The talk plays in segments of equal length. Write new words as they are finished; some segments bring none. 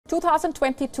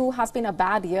2022 has been a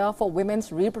bad year for women's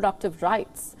reproductive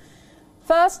rights.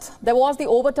 First, there was the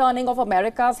overturning of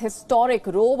America's historic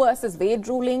Roe versus Wade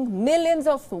ruling. Millions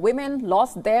of women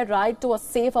lost their right to a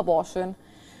safe abortion.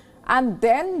 And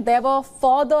then there were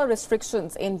further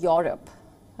restrictions in Europe.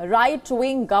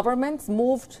 Right-wing governments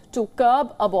moved to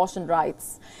curb abortion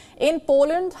rights. In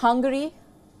Poland, Hungary,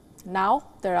 now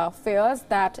there are fears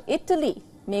that Italy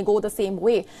may go the same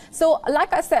way. So,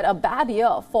 like I said, a bad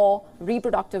year for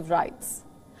reproductive rights.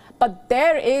 But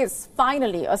there is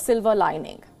finally a silver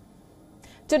lining.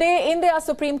 Today, India's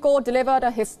Supreme Court delivered a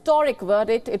historic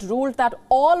verdict. It ruled that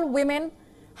all women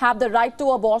have the right to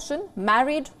abortion,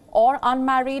 married or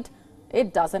unmarried,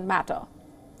 it doesn't matter.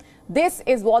 This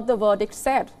is what the verdict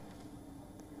said.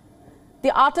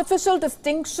 The artificial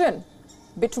distinction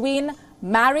between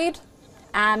married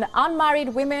and unmarried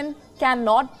women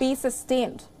cannot be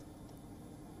sustained.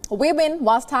 Women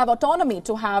must have autonomy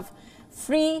to have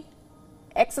free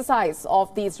exercise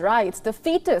of these rights. The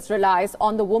fetus relies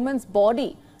on the woman's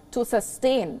body to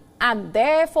sustain, and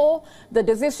therefore the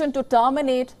decision to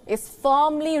terminate is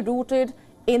firmly rooted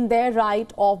in their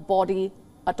right of body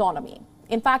autonomy.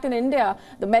 In fact, in India,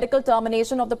 the Medical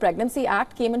Termination of the Pregnancy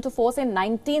Act came into force in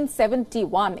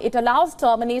 1971. It allows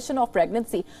termination of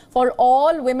pregnancy for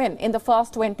all women in the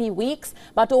first 20 weeks,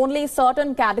 but only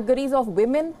certain categories of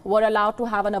women were allowed to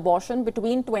have an abortion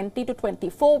between 20 to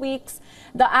 24 weeks.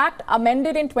 The Act,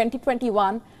 amended in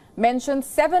 2021, mentions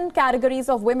 7 categories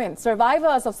of women: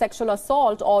 survivors of sexual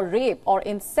assault or rape or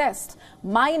incest,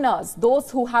 minors, those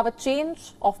who have a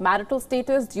change of marital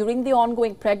status during the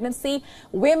ongoing pregnancy,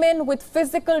 women with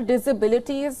physical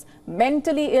disabilities,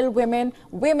 mentally ill women,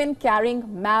 women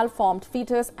carrying malformed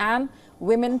fetus, and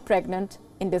women pregnant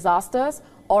in disasters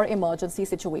or emergency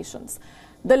situations.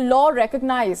 The law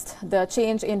recognized the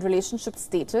change in relationship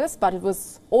status, but it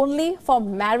was only for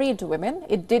married women.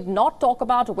 It did not talk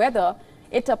about whether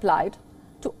it applied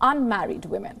to unmarried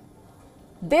women.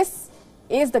 This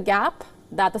is the gap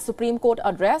that the Supreme Court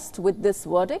addressed with this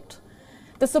verdict.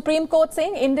 The Supreme Court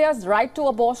saying India's right to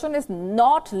abortion is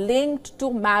not linked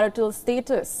to marital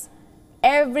status.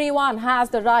 Everyone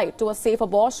has the right to a safe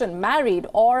abortion, married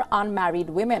or unmarried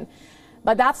women.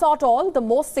 But that's not all. The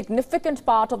most significant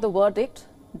part of the verdict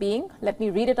being, let me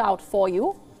read it out for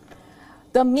you.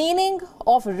 The meaning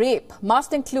of rape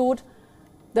must include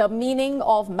the meaning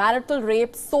of marital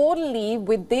rape solely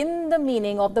within the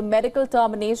meaning of the Medical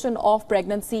Termination of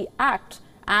Pregnancy Act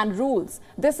and rules.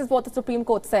 This is what the Supreme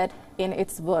Court said in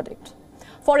its verdict.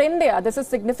 For India, this is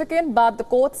significant, but the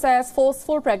court says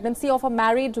forceful pregnancy of a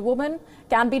married woman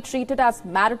can be treated as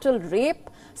marital rape.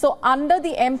 So under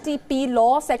the MTP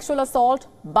law, sexual assault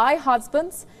by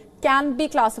husbands can be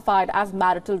classified as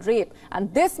marital rape.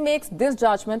 And this makes this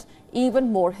judgment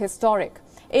even more historic.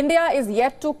 India is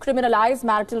yet to criminalize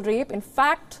marital rape. In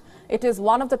fact, it is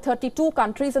one of the 32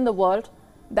 countries in the world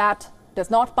that does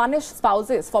not punish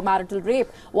spouses for marital rape.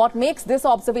 What makes this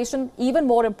observation even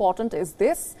more important is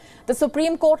this: the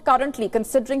Supreme Court currently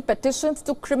considering petitions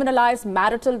to criminalize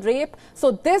marital rape.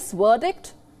 So this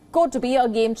verdict could be a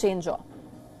game changer,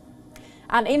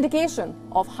 an indication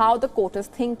of how the court is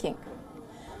thinking.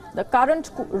 The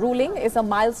current ruling is a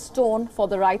milestone for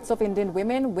the rights of Indian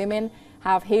women. Women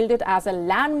have hailed it as a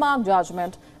landmark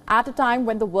judgment at a time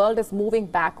when the world is moving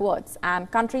backwards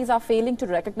and countries are failing to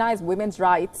recognize women's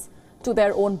rights to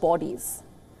their own bodies.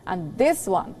 And this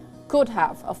one could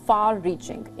have a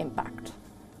far-reaching impact.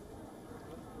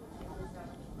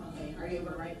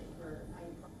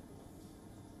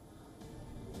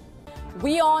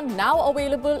 WION now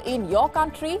available in your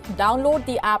country. Download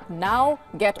the app now.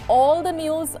 Get all the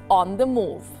news on the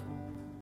move.